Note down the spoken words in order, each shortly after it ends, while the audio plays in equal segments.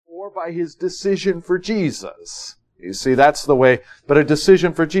by his decision for Jesus. You see, that's the way. But a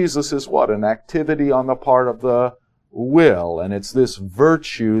decision for Jesus is what? An activity on the part of the will. And it's this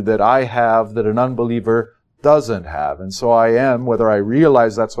virtue that I have that an unbeliever doesn't have. And so I am, whether I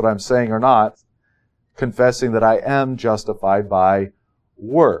realize that's what I'm saying or not, confessing that I am justified by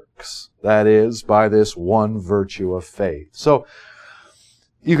works. That is, by this one virtue of faith. So,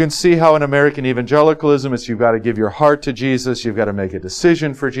 you can see how in American evangelicalism it's you've got to give your heart to Jesus, you've got to make a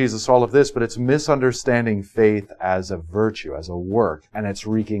decision for Jesus, all of this, but it's misunderstanding faith as a virtue, as a work, and it's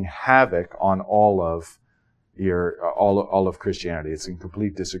wreaking havoc on all of Christianity. It's in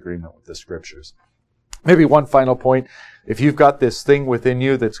complete disagreement with the Scriptures. Maybe one final point. If you've got this thing within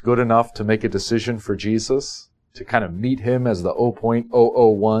you that's good enough to make a decision for Jesus, to kind of meet him as the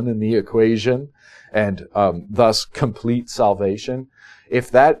 0.001 in the equation, and thus complete salvation, if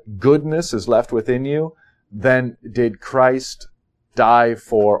that goodness is left within you, then did Christ die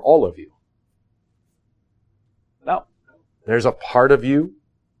for all of you? No. There's a part of you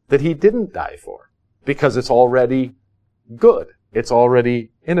that he didn't die for because it's already good. It's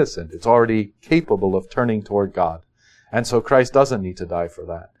already innocent. It's already capable of turning toward God. And so Christ doesn't need to die for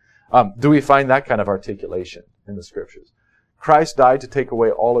that. Do we find that kind of articulation in the Scriptures? Christ died to take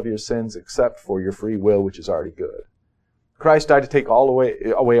away all of your sins except for your free will, which is already good. Christ died to take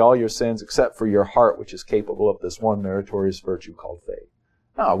away all your sins except for your heart, which is capable of this one meritorious virtue called faith.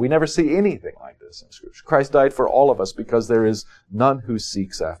 No, we never see anything like this in Scripture. Christ died for all of us because there is none who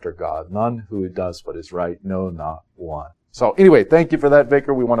seeks after God, none who does what is right, no, not one. So anyway, thank you for that,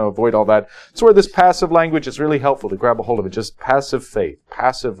 Vicar. We want to avoid all that. It's where this passive language is really helpful to grab a hold of it. Just passive faith,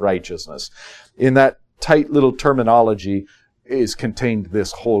 passive righteousness. In that tight little terminology is contained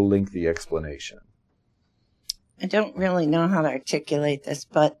this whole lengthy explanation. I don't really know how to articulate this,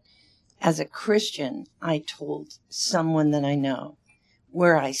 but as a Christian, I told someone that I know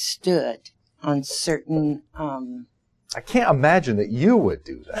where I stood on certain... I can't imagine that you would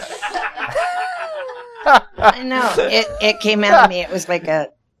do that. I know. It came out of me. It was like a...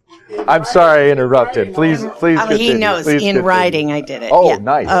 I'm sorry I interrupted. Please continue. He knows. Please in continue. writing, I did it. Oh, yeah.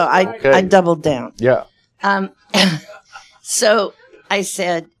 nice. Oh, Okay. I doubled down. Yeah. So I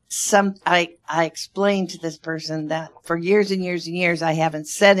said... I explained to this person that for years and years and years I haven't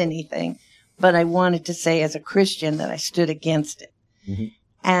said anything, but I wanted to say as a Christian that I stood against it. Mm-hmm.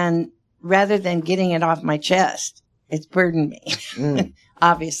 And rather than getting it off my chest, it's burdened me,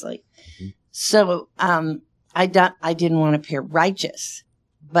 obviously. Mm-hmm. So I didn't want to appear righteous,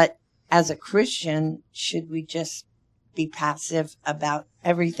 but as a Christian, should we just be passive about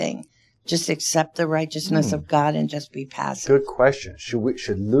everything? Just accept the righteousness of God and just be passive. Good question.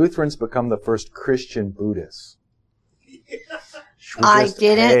 Should Lutherans become the first Christian Buddhists? I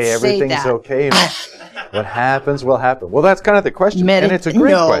didn't say everything's that. Okay. What happens will happen. Well, that's kind of the question. And it's a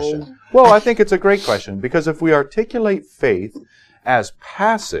great No. question. Well, I think it's a great question because if we articulate faith as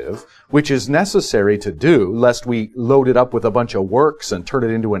passive, which is necessary to do, lest we load it up with a bunch of works and turn it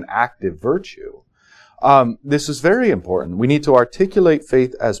into an active virtue, this is very important. We need to articulate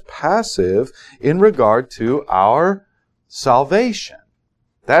faith as passive in regard to our salvation.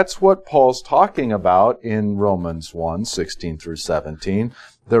 That's what Paul's talking about in Romans 1, 16 through 17.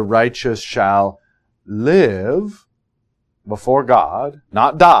 The righteous shall live before God,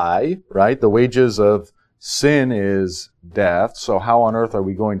 not die, right? The wages of sin is death. So how on earth are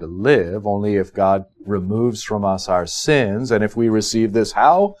we going to live? Only if God removes from us our sins. And if we receive this,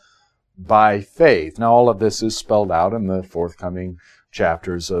 how? By faith. Now, all of this is spelled out in the forthcoming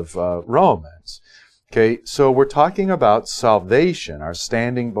chapters of Romans. Okay, so we're talking about salvation, our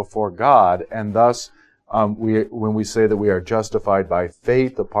standing before God, and thus, when we say that we are justified by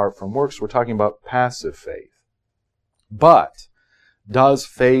faith apart from works, we're talking about passive faith. But does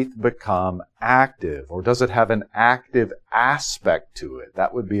faith become active, or does it have an active aspect to it?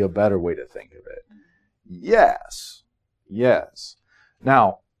 That would be a better way to think of it. Yes. Yes.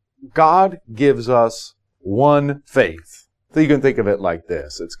 Now, God gives us one faith. So you can think of it like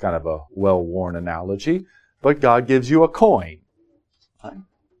this. It's kind of a well-worn analogy, but God gives you a coin. Right?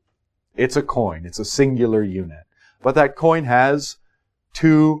 It's a coin. It's a singular unit. But that coin has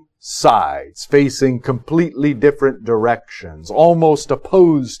two sides facing completely different directions, almost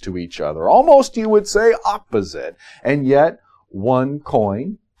opposed to each other. Almost, you would say, opposite. And yet, one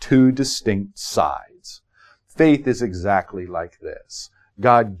coin, two distinct sides. Faith is exactly like this.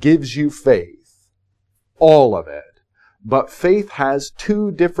 God gives you faith, all of it. But faith has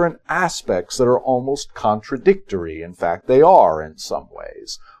two different aspects that are almost contradictory. In fact, they are in some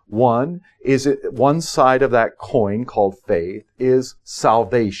ways. One side of that coin called faith is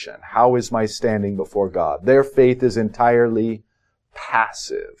salvation. How is my standing before God? Their faith is entirely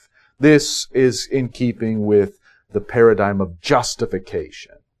passive. This is in keeping with the paradigm of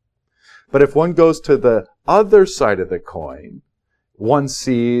justification. But if one goes to the other side of the coin, one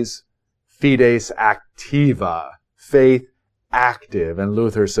sees fides activa, faith active. And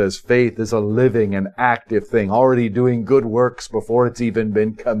Luther says faith is a living and active thing, already doing good works before it's even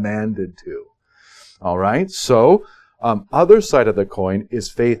been commanded to. All right, so other side of the coin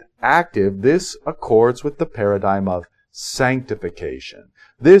is faith active. This accords with the paradigm of sanctification.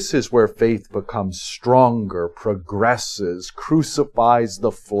 This is where faith becomes stronger, progresses, crucifies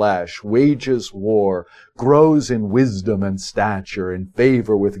the flesh, wages war, grows in wisdom and stature, in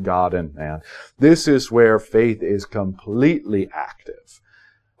favor with God and man. This is where faith is completely active.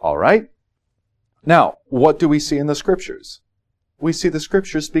 All right? Now, what do we see in the Scriptures? We see the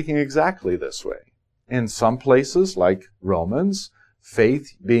Scriptures speaking exactly this way. In some places, like Romans,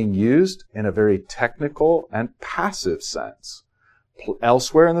 faith being used in a very technical and passive sense.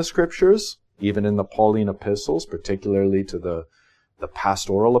 Elsewhere in the Scriptures, even in the Pauline epistles, particularly to the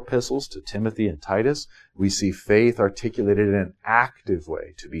pastoral epistles to Timothy and Titus, we see faith articulated in an active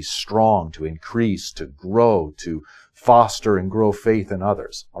way, to be strong, to increase, to grow, to foster and grow faith in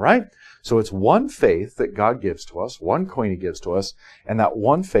others. All right? So it's one faith that God gives to us, one coin He gives to us, and that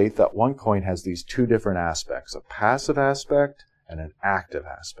one faith, that one coin has these two different aspects, a passive aspect and an active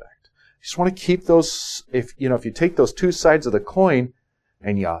aspect. You just want to keep those, if you take those two sides of the coin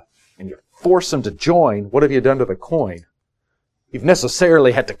and you force them to join, what have you done to the coin? You've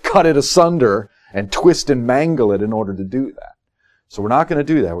necessarily had to cut it asunder and twist and mangle it in order to do that. So we're not going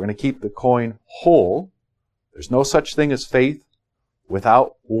to do that. We're going to keep the coin whole. There's no such thing as faith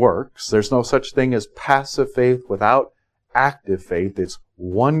without works. There's no such thing as passive faith without active faith. It's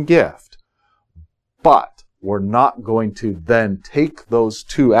one gift. But we're not going to then take those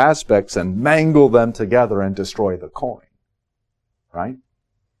two aspects and mangle them together and destroy the coin. Right?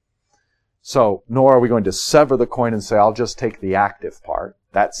 So, nor are we going to sever the coin and say, I'll just take the active part.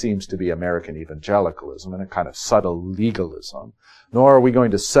 That seems to be American evangelicalism and a kind of subtle legalism. Nor are we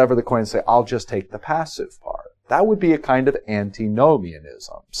going to sever the coin and say, I'll just take the passive part. That would be a kind of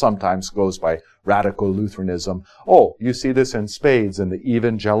antinomianism. Sometimes goes by radical Lutheranism. Oh, you see this in spades in the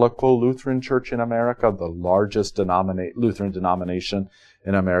Evangelical Lutheran Church in America, the largest Lutheran denomination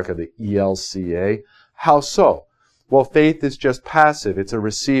in America, the ELCA. How so? Well, faith is just passive. It's a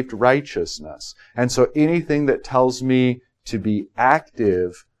received righteousness. And so anything that tells me to be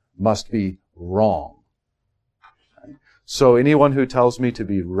active must be wrong. Okay? So anyone who tells me to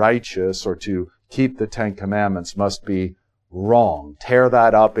be righteous or to keep the Ten Commandments must be wrong. Tear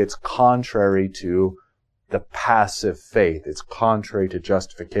that up. It's contrary to the passive faith. It's contrary to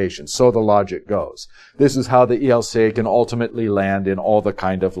justification. So the logic goes. This is how the ELCA can ultimately land in all the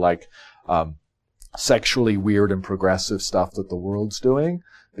kind of sexually weird and progressive stuff that the world's doing,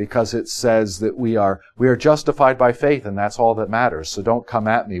 because it says that we are justified by faith, and that's all that matters. So don't come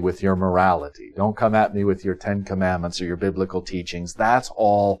at me with your morality. Don't come at me with your Ten Commandments or your biblical teachings. That's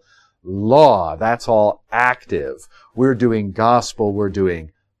all law. That's all active. We're doing gospel. We're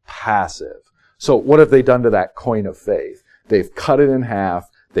doing passive. So what have they done to that coin of faith? They've cut it in half.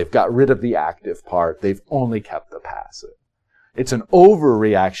 They've got rid of the active part. They've only kept the passive. It's an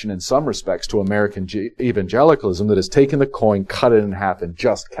overreaction in some respects to American evangelicalism that has taken the coin, cut it in half, and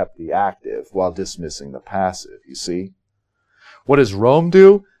just kept the active while dismissing the passive, you see? What does Rome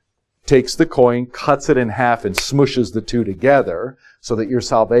do? Takes the coin, cuts it in half, and smushes the two together so that your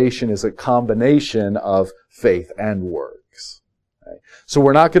salvation is a combination of faith and works. Okay? So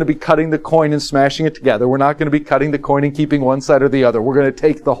we're not going to be cutting the coin and smashing it together. We're not going to be cutting the coin and keeping one side or the other. We're going to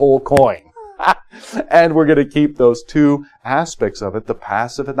take the whole coin. And we're going to keep those two aspects of it, the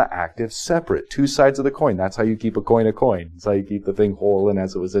passive and the active, separate. Two sides of the coin. That's how you keep a coin a coin. That's how you keep the thing whole and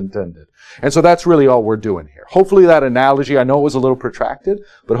as it was intended. And so that's really all we're doing here. Hopefully that analogy, I know it was a little protracted,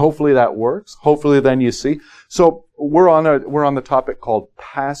 but hopefully that works. Hopefully then you see. So we're on the topic called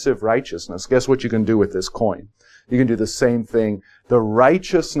passive righteousness. Guess what you can do with this coin? You can do the same thing. The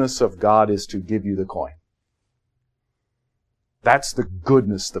righteousness of God is to give you the coin. That's the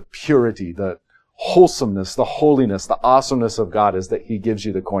goodness, the purity, the wholesomeness, the holiness, the awesomeness of God is that He gives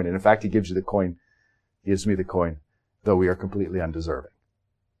you the coin. And in fact, He gives you the coin, He gives me the coin, though we are completely undeserving.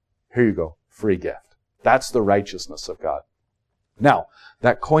 Here you go, free gift. That's the righteousness of God. Now,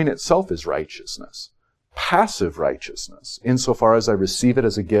 that coin itself is righteousness, passive righteousness, insofar as I receive it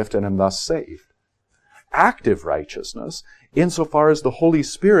as a gift and am thus saved. Active righteousness, insofar as the Holy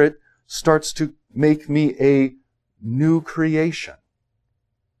Spirit starts to make me a new creation.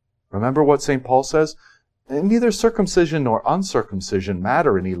 Remember what St. Paul says? Neither circumcision nor uncircumcision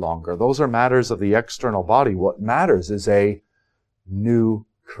matter any longer. Those are matters of the external body. What matters is a new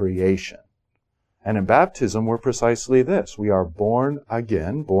creation. And in baptism, we're precisely this. We are born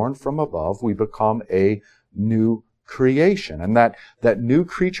again, born from above. We become a new creation. And that new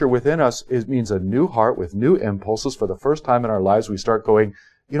creature within us means a new heart with new impulses. For the first time in our lives, we start going,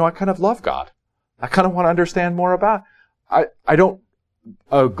 I kind of love God. I kind of want to understand more about.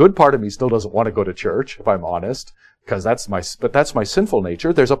 A good part of me still doesn't want to go to church, if I'm honest, because that's my sinful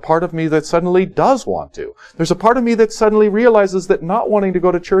nature. There's a part of me that suddenly does want to. There's a part of me that suddenly realizes that not wanting to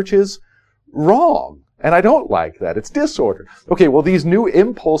go to church is wrong. And I don't like that. It's disorder. Okay, well, these new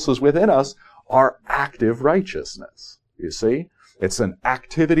impulses within us are active righteousness. You see? It's an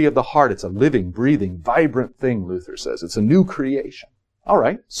activity of the heart. It's a living, breathing, vibrant thing, Luther says. It's a new creation. All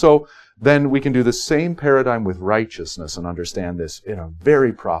right, so then we can do the same paradigm with righteousness and understand this in a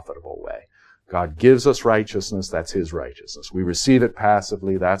very profitable way. God gives us righteousness, that's His righteousness. We receive it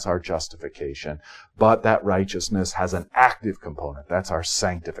passively, that's our justification. But that righteousness has an active component, that's our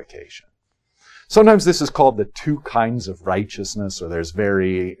sanctification. Sometimes this is called the two kinds of righteousness, or there's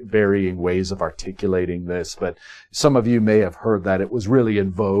varying ways of articulating this, but some of you may have heard that. It was really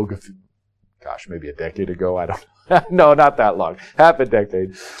in vogue, maybe a decade ago, I don't know. No, not that long. Half a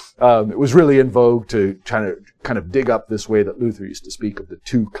decade. It was really in vogue to try to kind of dig up this way that Luther used to speak of the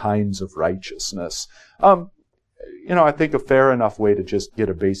two kinds of righteousness. I think a fair enough way to just get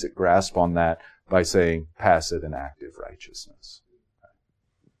a basic grasp on that by saying passive and active righteousness.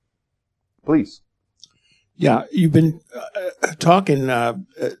 Please. Yeah, you've been talking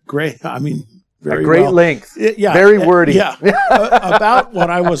great. Very at great well. length. Yeah, very wordy. Yeah, about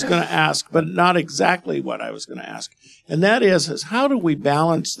what I was going to ask, but not exactly what I was going to ask. And that is how do we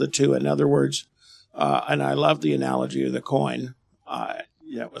balance the two? In other words, and I love the analogy of the coin.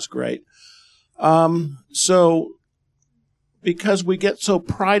 It was great. So because we get so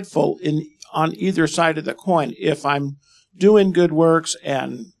prideful on either side of the coin, if I'm doing good works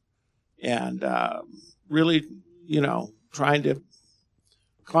and really, trying to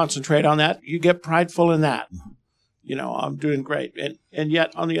concentrate on that, you get prideful in that. I'm doing great. And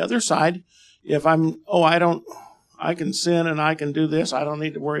yet on the other side, if I can sin and I can do this, I don't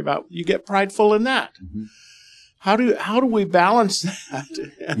need to worry about, you get prideful in that. Mm-hmm. How do we balance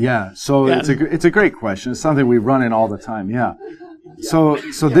that? Yeah. So it's a great question. It's something we run in all the time. Yeah. So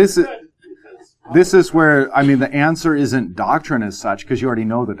this is where, the answer isn't doctrine as such, because you already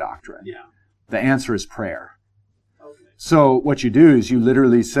know the doctrine. Yeah. The answer is prayer. Okay. So what you do is you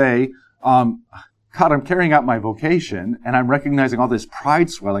literally say, God, I'm carrying out my vocation, and I'm recognizing all this pride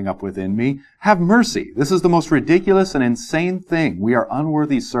swelling up within me. Have mercy. This is the most ridiculous and insane thing. We are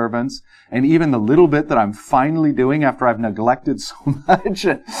unworthy servants, and even the little bit that I'm finally doing after I've neglected so much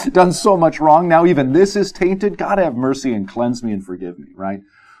and done so much wrong, now even this is tainted. God, have mercy and cleanse me and forgive me, right?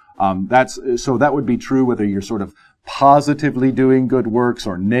 So that would be true whether you're sort of positively doing good works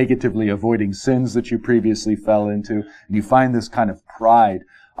or negatively avoiding sins that you previously fell into, and you find this kind of pride.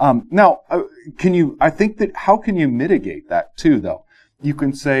 Now, how can you mitigate that too, though? You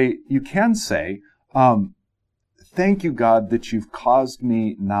can say, thank you, God, that you've caused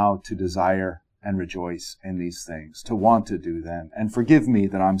me now to desire and rejoice in these things, to want to do them, and forgive me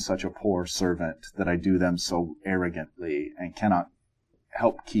that I'm such a poor servant, that I do them so arrogantly and cannot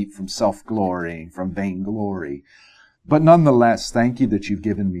help keep from self-glorying, from vainglory. But nonetheless, thank you that you've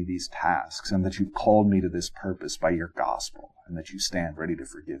given me these tasks and that you've called me to this purpose by your gospel and that you stand ready to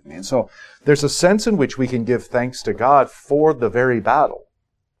forgive me. And so there's a sense in which we can give thanks to God for the very battle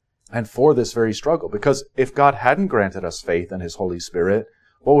and for this very struggle. Because if God hadn't granted us faith in His Holy Spirit,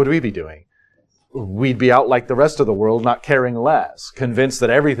 what would we be doing? We'd be out like the rest of the world, not caring less, convinced that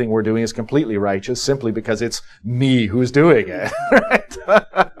everything we're doing is completely righteous simply because it's me who's doing it. Right?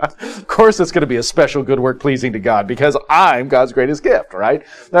 Of course it's going to be a special good work pleasing to God because I'm God's greatest gift, right?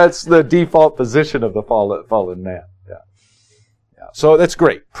 That's the default position of the fallen man. Yeah. So that's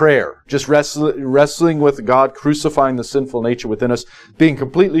great. Prayer. Just wrestling with God, crucifying the sinful nature within us, being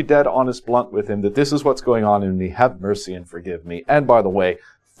completely dead, honest, blunt with Him, that this is what's going on in me. Have mercy and forgive me. And by the way,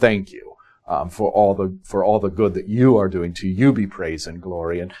 thank you. For all the good that you are doing. To you be praise and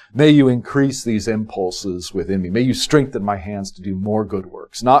glory, and may you increase these impulses within me. May you strengthen my hands to do more good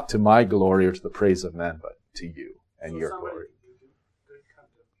works, not to my glory or to the praise of men, but to you and your glory.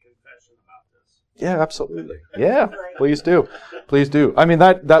 Yeah, absolutely. Yeah, please do. Please do.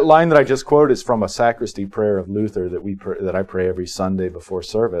 That line that I just quoted is from a sacristy prayer of Luther that I pray every Sunday before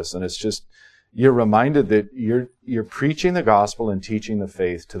service, and it's just, you're reminded that you're preaching the gospel and teaching the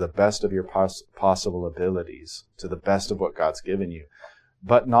faith to the best of your possible abilities, to the best of what God's given you,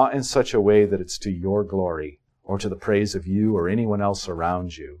 but not in such a way that it's to your glory or to the praise of you or anyone else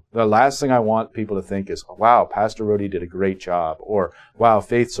around you. The last thing I want people to think is, wow, Pastor Rhodey did a great job, or wow,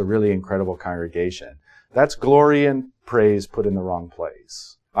 Faith's a really incredible congregation. That's glory and praise put in the wrong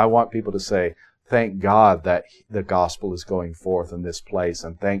place. I want people to say, thank God that the gospel is going forth in this place,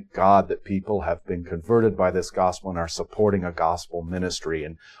 and thank God that people have been converted by this gospel and are supporting a gospel ministry.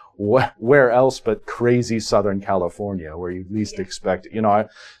 And where else but crazy Southern California, where you least expect it,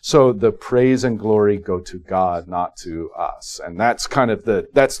 So the praise and glory go to God, not to us, and that's kind of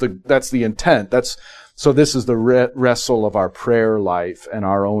that's the intent. So this is the wrestle of our prayer life and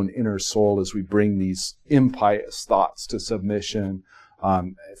our own inner soul as we bring these impious thoughts to submission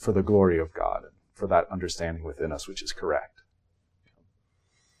for the glory of God and for that understanding within us, which is correct.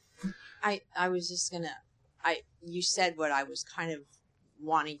 I was just you said what I was kind of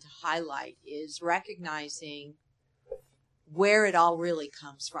wanting to highlight is recognizing where it all really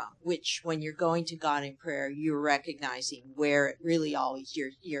comes from, which when you're going to God in prayer, you're recognizing where it really always,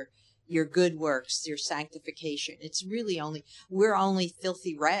 your good works, your sanctification. It's really we're only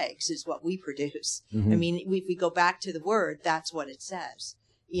filthy rags is what we produce. Mm-hmm. I mean, if we go back to the word, that's what it says,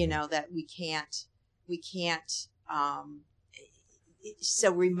 that we can't,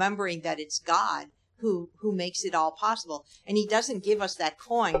 so remembering that it's God who makes it all possible. And he doesn't give us that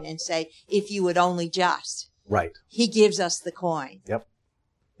coin and say, if you would only just. Right. He gives us the coin. Yep.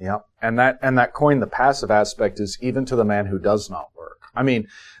 And that coin, the passive aspect, is even to the man who does not work. I mean,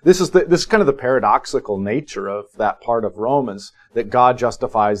 this is kind of the paradoxical nature of that part of Romans, that God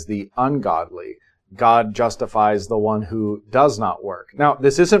justifies the ungodly. God justifies the one who does not work. Now,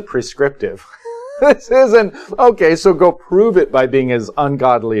 this isn't prescriptive. This isn't, okay, so go prove it by being as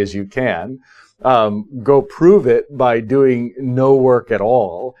ungodly as you can. Go prove it by doing no work at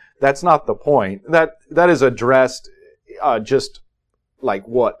all. That's not the point. That is addressed just like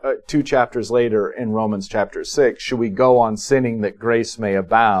 2 chapters later in Romans chapter 6. Should we go on sinning that grace may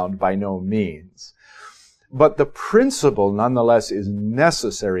abound? By no means. But the principle, nonetheless, is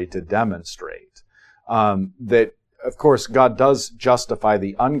necessary to demonstrate that, of course, God does justify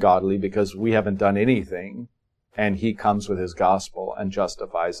the ungodly because we haven't done anything, and he comes with his gospel and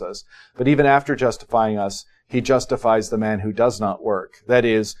justifies us. But even after justifying us, he justifies the man who does not work. That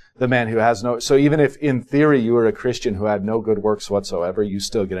is, the man who has no... So even if in theory you were a Christian who had no good works whatsoever, you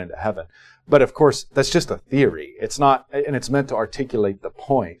still get into heaven. But of course, that's just a theory. It's not, and it's meant to articulate the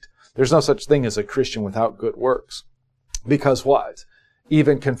point. There's no such thing as a Christian without good works. Because what?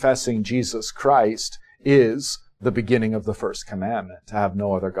 Even confessing Jesus Christ is the beginning of the first commandment, to have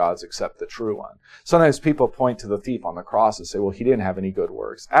no other gods except the true one. Sometimes people point to the thief on the cross and say, well, he didn't have any good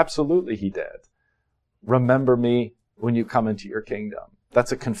works. Absolutely he did. Remember me when you come into your kingdom.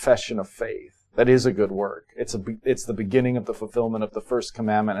 That's a confession of faith. That is a good work. It's the beginning of the fulfillment of the first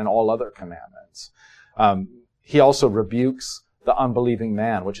commandment and all other commandments. He also rebukes the unbelieving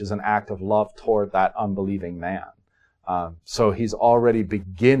man, which is an act of love toward that unbelieving man. So he's already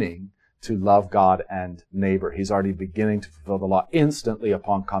beginning to love God and neighbor. He's already beginning to fulfill the law instantly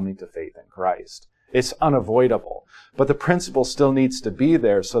upon coming to faith in Christ. It's unavoidable. But the principle still needs to be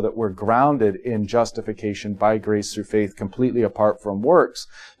there so that we're grounded in justification by grace through faith completely apart from works,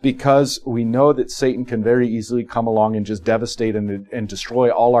 because we know that Satan can very easily come along and just devastate and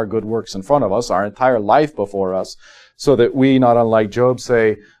destroy all our good works in front of us, our entire life before us, so that we, not unlike Job,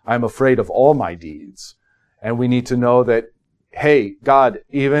 say, I'm afraid of all my deeds. And we need to know that, hey, God,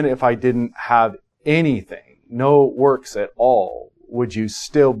 even if I didn't have anything, no works at all, would you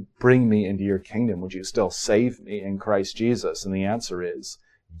still bring me into your kingdom? Would you still save me in Christ Jesus? And the answer is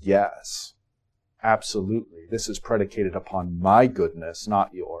yes, absolutely. This is predicated upon my goodness,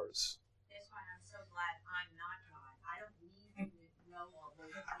 not yours. That's why I'm so glad I'm not God. I don't need to know all those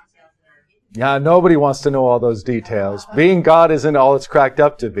details that are hidden. Yeah, nobody wants to know all those details. Being God isn't all it's cracked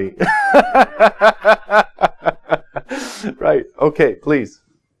up to be. Right. Okay, please.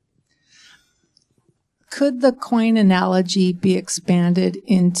 Could the coin analogy be expanded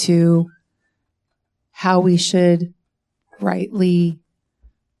into how we should rightly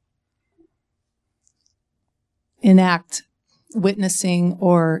enact witnessing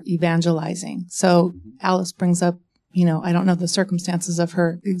or evangelizing? So Alice brings up, I don't know the circumstances of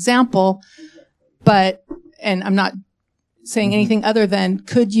her example, and I'm not saying anything other than,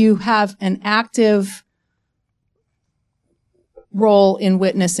 could you have an active role in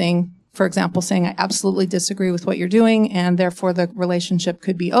witnessing? For example, saying, I absolutely disagree with what you're doing, and therefore the relationship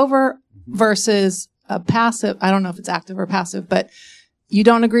could be over, versus a passive, I don't know if it's active or passive, but you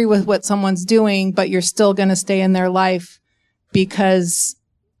don't agree with what someone's doing, but you're still going to stay in their life because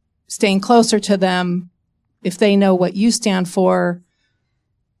staying closer to them, if they know what you stand for,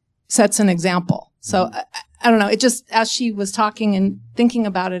 sets an example. So I don't know. It just, as she was talking and thinking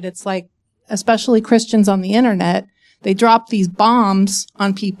about it, it's like, especially Christians on the internet, they drop these bombs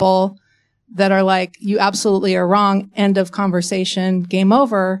on people that are like, you absolutely are wrong. End of conversation. Game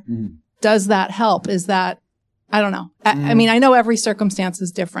over. Mm. Does that help? Is that, I don't know. I mean, I know every circumstance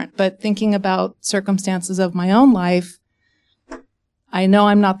is different, but thinking about circumstances of my own life, I know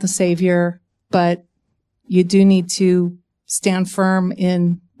I'm not the savior, but you do need to stand firm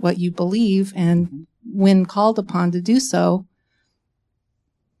in what you believe, and when called upon to do so,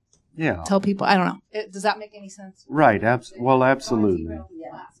 tell people. I don't know. Does that make any sense? Right. Well, absolutely.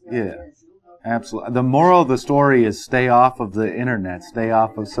 Yeah. Absolutely. The moral of the story is stay off of the internet, stay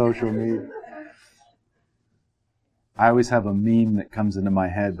off of social media. I always have a meme that comes into my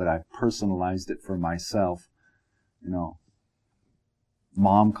head, but I've personalized it for myself. You know,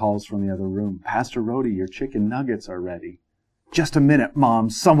 Mom calls from the other room, Pastor Rhodey, your chicken nuggets are ready. Just a minute, Mom,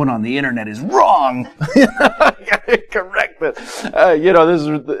 someone on the internet is wrong. Correct it.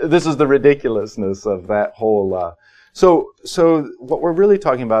 This is the ridiculousness of that whole. So what we're really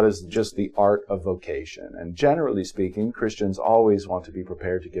talking about is just the art of vocation. And generally speaking, Christians always want to be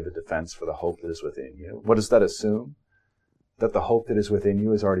prepared to give a defense for the hope that is within you. What does that assume? That the hope that is within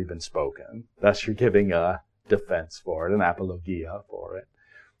you has already been spoken. Thus, you're giving a defense for it, an apologia for it.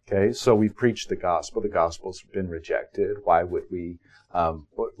 Okay, so we've preached the gospel. The gospel's been rejected. Why would we?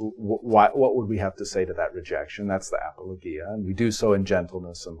 What would we have to say to that rejection? That's the apologia, and we do so in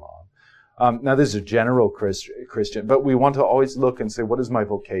gentleness and love. Now, this is a general Christian, but we want to always look and say, what is my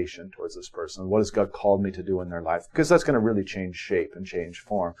vocation towards this person? What has God called me to do in their life? Because that's going to really change shape and change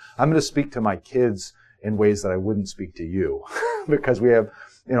form. I'm going to speak to my kids in ways that I wouldn't speak to you, because we have,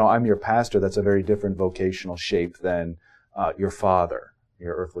 I'm your pastor. That's a very different vocational shape than your father,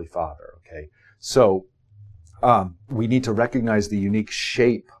 your earthly father. Okay, so we need to recognize the unique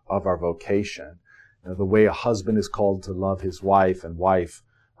shape of our vocation. The way a husband is called to love his wife, and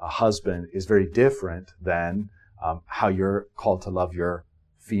a husband, is very different than how you're called to love your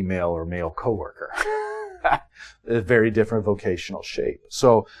female or male coworker. A very different vocational shape.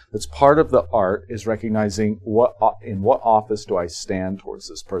 So that's part of the art, is recognizing in what office do I stand towards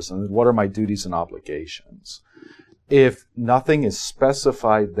this person? What are my duties and obligations? If nothing is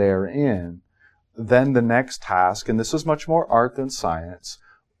specified therein, then the next task, and this is much more art than science,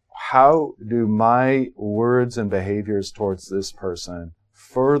 how do my words and behaviors towards this person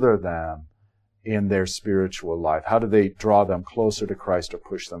further them in their spiritual life? How do they draw them closer to Christ or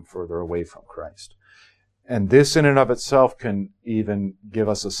push them further away from Christ? And this in and of itself can even give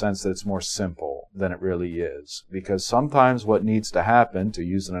us a sense that it's more simple than it really is. Because sometimes what needs to happen, to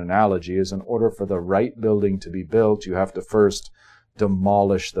use an analogy, is in order for the right building to be built, you have to first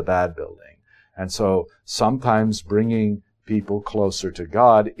demolish the bad building. And so sometimes bringing people closer to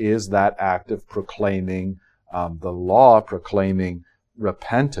God is that act of proclaiming the law, proclaiming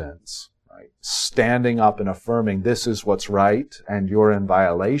repentance, right? Standing up and affirming this is what's right, and you're in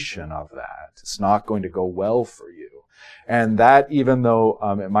violation of that. It's not going to go well for you. And that, even though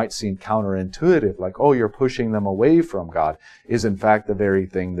it might seem counterintuitive, like, oh, you're pushing them away from God, is in fact the very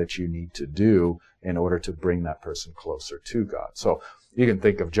thing that you need to do in order to bring that person closer to God. So you can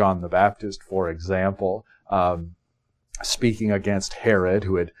think of John the Baptist, for example, speaking against Herod,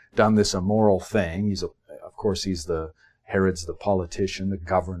 who had done this immoral thing. Herod's the politician, the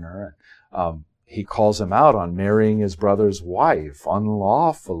governor. He calls him out on marrying his brother's wife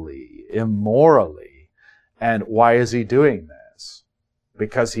unlawfully, immorally. And why is he doing this?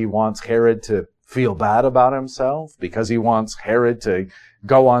 Because he wants Herod to feel bad about himself? Because he wants Herod to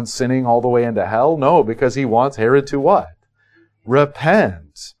go on sinning all the way into hell? No, because he wants Herod to what?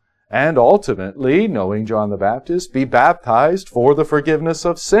 Repent. And ultimately, knowing John the Baptist, be baptized for the forgiveness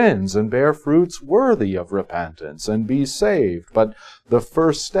of sins and bear fruits worthy of repentance and be saved. But the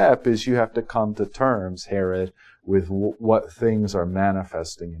first step is you have to come to terms, Herod, with what things are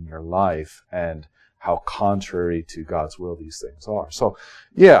manifesting in your life and how contrary to God's will these things are. So,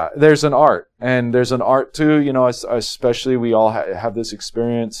 yeah, there's an art. And there's an art too, especially we all have this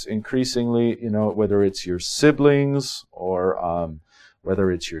experience increasingly, whether it's your siblings or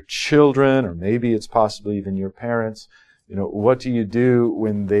whether it's your children, or maybe it's possibly even your parents. What do you do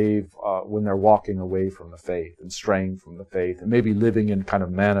when they're walking away from the faith and straying from the faith and maybe living in kind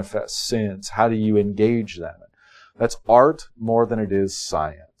of manifest sins? How do you engage them? That's art more than it is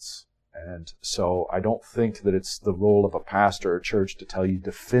science. And so I don't think that it's the role of a pastor or church to tell you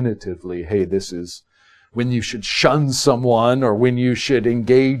definitively, hey, this is when you should shun someone or when you should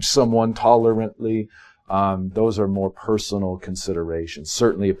engage someone tolerantly. Those are more personal considerations.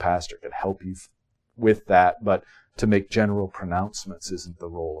 Certainly a pastor can help you with that, but to make general pronouncements isn't the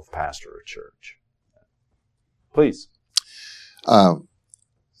role of pastor or church. Please.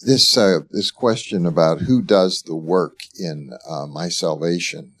 This question about who does the work in my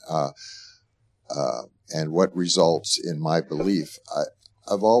salvation and what results in my belief.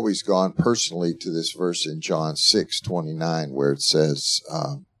 I've always gone personally to this verse in John 6:29 where it says,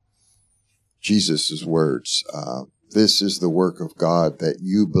 Jesus' words, this is the work of God, that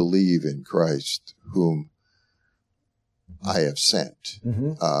you believe in Christ, whom I have sent.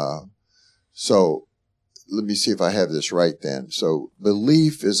 Mm-hmm. So let me see if I have this right then. So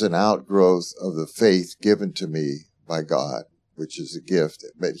belief is an outgrowth of the faith given to me by God, which is a gift.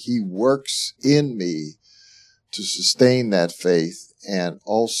 But he works in me to sustain that faith, and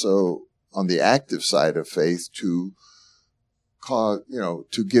also on the active side of faith to cause,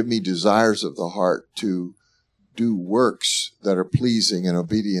 to give me desires of the heart to do works that are pleasing and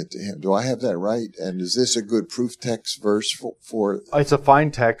obedient to him. Do I have that right? And is this a good proof text verse for It's a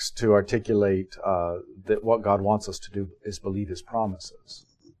fine text to articulate that what God wants us to do is believe his promises.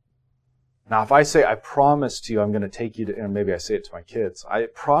 Now, if I say, I promise to you I'm going to take you to, and maybe I say it to my kids, I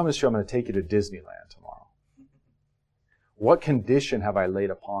promise you I'm going to take you to Disneyland tomorrow. What condition have I laid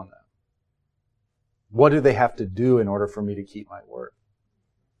upon them? What do they have to do in order for me to keep my word?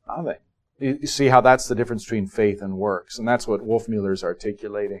 Nothing. You see how that's the difference between faith and works, and that's what Wolfmueller is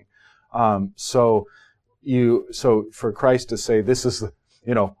articulating. So for Christ to say, this is,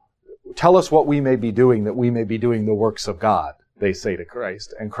 tell us what we may be doing, that we may be doing the works of God, they say to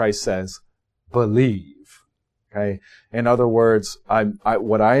Christ, and Christ says, believe. Okay. In other words,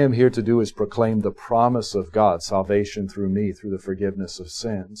 what I am here to do is proclaim the promise of God, salvation through me, through the forgiveness of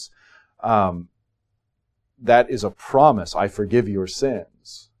sins. That is a promise. I forgive your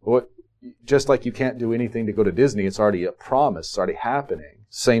sins. Just like you can't do anything to go to Disney, it's already a promise. It's already happening.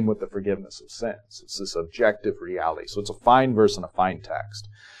 Same with the forgiveness of sins. It's this objective reality. So it's a fine verse and a fine text.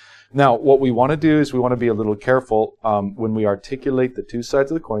 Now, what we want to do is we want to be a little careful when we articulate the two sides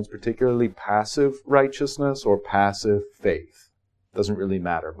of the coins, particularly passive righteousness or passive faith. Doesn't really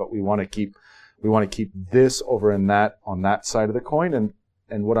matter, but we want to keep this over in that on that side of the coin.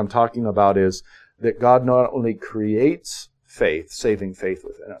 And what I'm talking about is that God not only creates faith, saving faith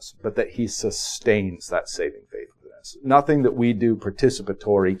within us, but that he sustains that saving faith within us. Nothing that we do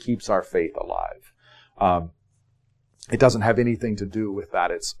participatory keeps our faith alive. It doesn't have anything to do with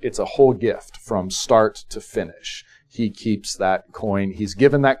that. It's a whole gift from start to finish. He keeps that coin. He's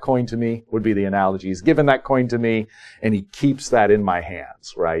given that coin to me, would be the analogy. He's given that coin to me, and he keeps that in my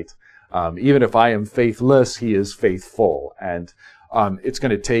hands, right? Even if I am faithless, he is faithful. And it's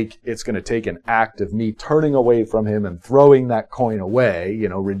going to take an act of me turning away from him and throwing that coin away,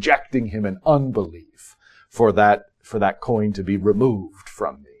 rejecting him in unbelief for that coin to be removed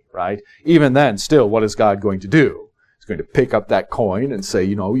from me, right? Even then, still, what is God going to do? He's going to pick up that coin and say,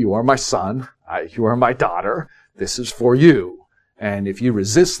 you are my son, you are my daughter, this is for you. And if you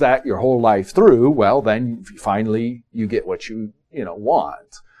resist that your whole life through, well, then finally you get what you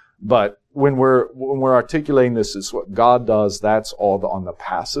want. But when we're articulating this is what God does, that's all on the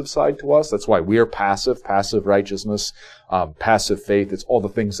passive side to us. That's why we are passive righteousness, passive faith. It's all the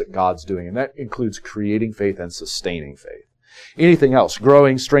things that God's doing. And that includes creating faith and sustaining faith. Anything else,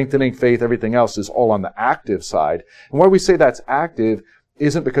 growing, strengthening faith, everything else is all on the active side. And why we say that's active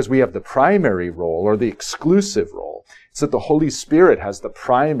isn't because we have the primary role or the exclusive role. It's that the Holy Spirit has the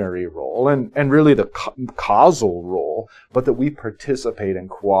primary role and really the causal role, but that we participate and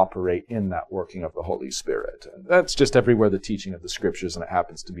cooperate in that working of the Holy Spirit. And that's just everywhere the teaching of the Scriptures, and it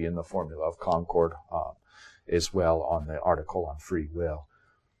happens to be in the Formula of Concord as well on the article on free will.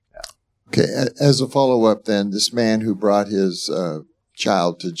 Okay, as a follow-up then, this man who brought his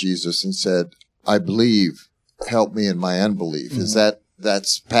child to Jesus and said, I believe, help me in my unbelief. Mm-hmm. Is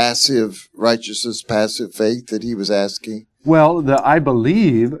that's passive righteousness, passive faith that he was asking? Well, the I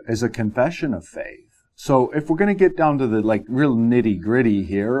believe is a confession of faith. So if we're going to get down to the real nitty-gritty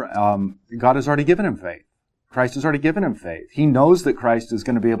here, God has already given him faith. Christ has already given him faith. He knows that Christ is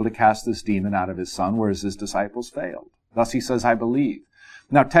going to be able to cast this demon out of his son, whereas his disciples failed. Thus he says, I believe.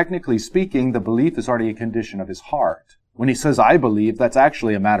 Now, technically speaking, the belief is already a condition of his heart. When he says, I believe, that's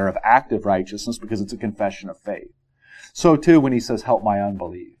actually a matter of active righteousness because it's a confession of faith. So, too, when he says, help my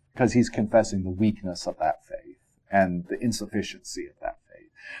unbelief, because he's confessing the weakness of that faith and the insufficiency of that faith.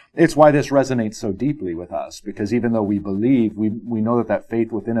 It's why this resonates so deeply with us, because even though we believe, we know that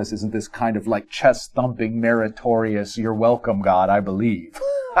faith within us isn't this kind of chest-thumping, meritorious, you're welcome, God, I believe.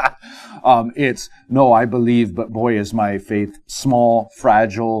 It's, no, I believe, but boy, is my faith small,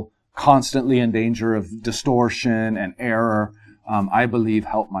 fragile, constantly in danger of distortion and error. I believe,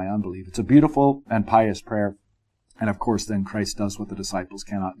 help my unbelief. It's a beautiful and pious prayer. And of course, then Christ does what the disciples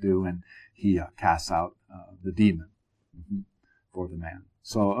cannot do, and he casts out the demon for the man.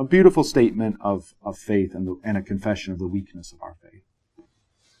 So a beautiful statement of faith and a confession of the weakness of our faith.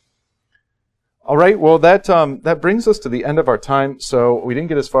 All right, well, that brings us to the end of our time. So we didn't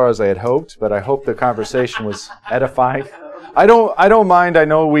get as far as I had hoped, but I hope the conversation was edifying. I don't mind. I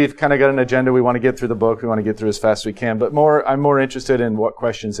know we've kind of got an agenda. We want to get through the book. We want to get through as fast as we can. But I'm more interested in what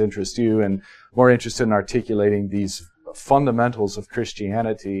questions interest you, and more interested in articulating these fundamentals of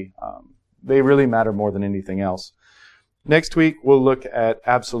Christianity. They really matter more than anything else. Next week, we'll look at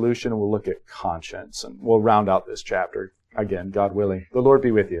absolution, and we'll look at conscience, and we'll round out this chapter. Again, God willing. The Lord be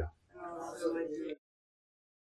with you.